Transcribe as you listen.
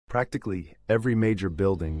Practically every major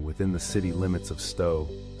building within the city limits of Stowe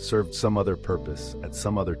served some other purpose at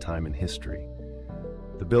some other time in history.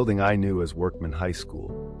 The building I knew as Workman High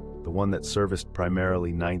School, the one that serviced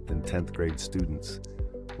primarily 9th and 10th grade students,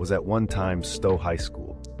 was at one time Stowe High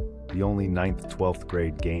School, the only 9th-12th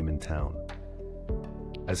grade game in town.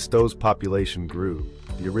 As Stowe's population grew,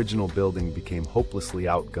 the original building became hopelessly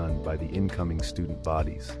outgunned by the incoming student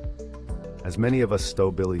bodies. As many of us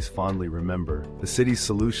Stowe-billies fondly remember, the city's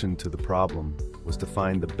solution to the problem was to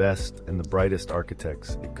find the best and the brightest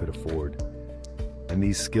architects it could afford. And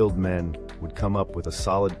these skilled men would come up with a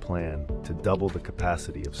solid plan to double the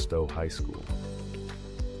capacity of Stowe High School.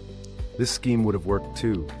 This scheme would have worked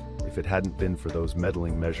too, if it hadn't been for those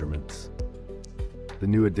meddling measurements. The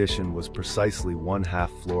new addition was precisely 1/2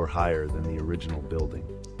 floor higher than the original building.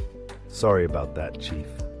 Sorry about that, Chief.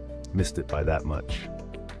 Missed it by that much.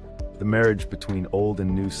 The marriage between old and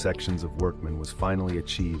new sections of Workman was finally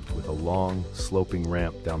achieved with a long, sloping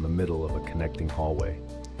ramp down the middle of a connecting hallway.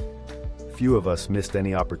 Few of us missed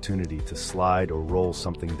any opportunity to slide or roll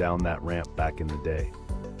something down that ramp back in the day.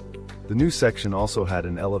 The new section also had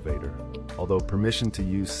an elevator, although permission to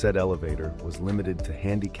use said elevator was limited to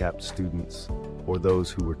handicapped students or those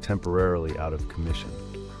who were temporarily out of commission.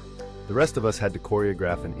 The rest of us had to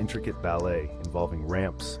choreograph an intricate ballet involving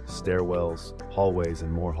ramps, stairwells, hallways,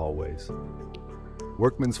 and more hallways.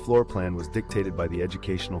 Workman's floor plan was dictated by the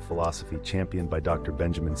educational philosophy championed by Dr.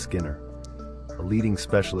 Benjamin Skinner, a leading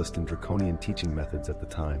specialist in draconian teaching methods at the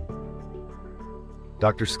time.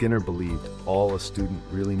 Dr. Skinner believed all a student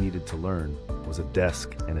really needed to learn was a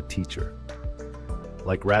desk and a teacher.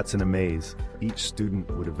 Like rats in a maze, each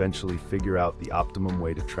student would eventually figure out the optimum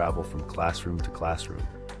way to travel from classroom to classroom.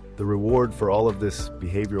 The reward for all of this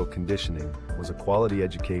behavioral conditioning was a quality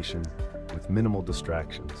education with minimal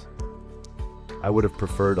distractions. I would have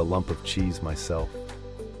preferred a lump of cheese myself.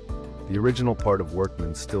 The original part of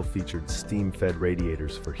Workman still featured steam-fed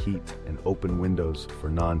radiators for heat and open windows for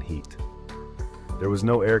non-heat. There was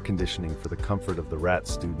no air conditioning for the comfort of the rat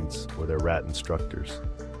students or their rat instructors.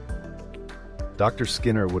 Dr.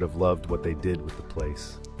 Skinner would have loved what they did with the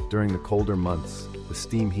place. During the colder months, the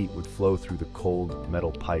steam heat would flow through the cold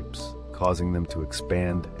metal pipes, causing them to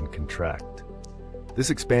expand and contract. This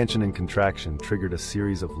expansion and contraction triggered a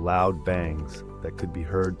series of loud bangs that could be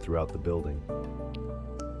heard throughout the building.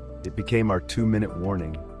 It became our 2-minute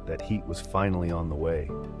warning that heat was finally on the way,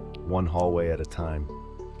 one hallway at a time.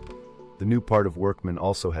 The new part of Workman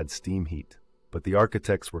also had steam heat, but the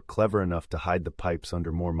architects were clever enough to hide the pipes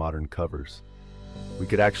under more modern covers. We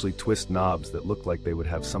could actually twist knobs that looked like they would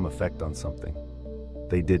have some effect on something.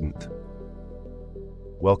 They didn't.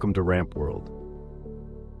 Welcome to Ramp World.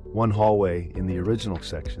 One hallway in the original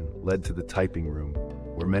section led to the typing room,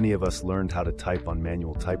 where many of us learned how to type on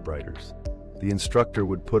manual typewriters. The instructor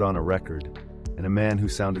would put on a record, and a man who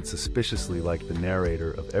sounded suspiciously like the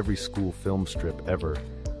narrator of every school film strip ever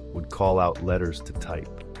would call out letters to type.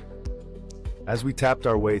 As we tapped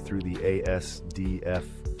our way through the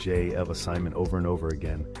ASDFJ of assignment over and over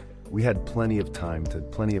again, we had plenty of time to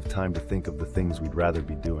think of the things we'd rather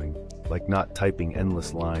be doing, like not typing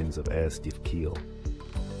endless lines of ASDF Kiel.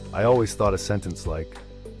 I always thought a sentence like,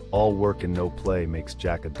 "All work and no play makes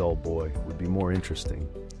Jack a dull boy," would be more interesting,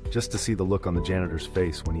 just to see the look on the janitor's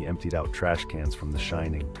face when he emptied out trash cans from The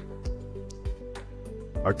Shining.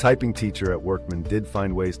 Our typing teacher at Workman did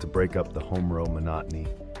find ways to break up the home row monotony,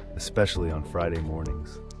 especially on Friday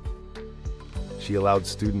mornings. She allowed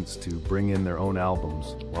students to bring in their own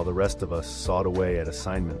albums while the rest of us sawed away at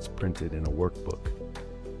assignments printed in a workbook.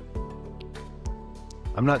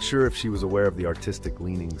 I'm not sure if she was aware of the artistic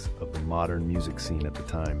leanings of the modern music scene at the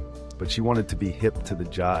time, but she wanted to be hip to the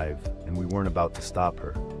jive, and we weren't about to stop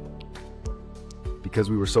her. Because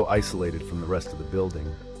we were so isolated from the rest of the building,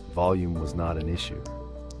 volume was not an issue.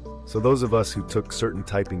 So those of us who took certain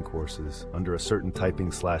typing courses under a certain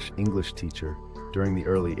typing/English teacher during the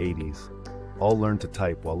early 80s all learned to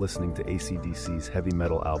type while listening to AC/DC's heavy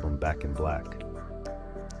metal album Back in Black.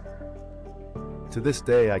 To this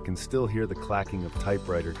day, I can still hear the clacking of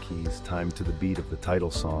typewriter keys timed to the beat of the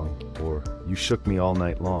title song, or "You Shook Me All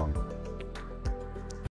Night Long,"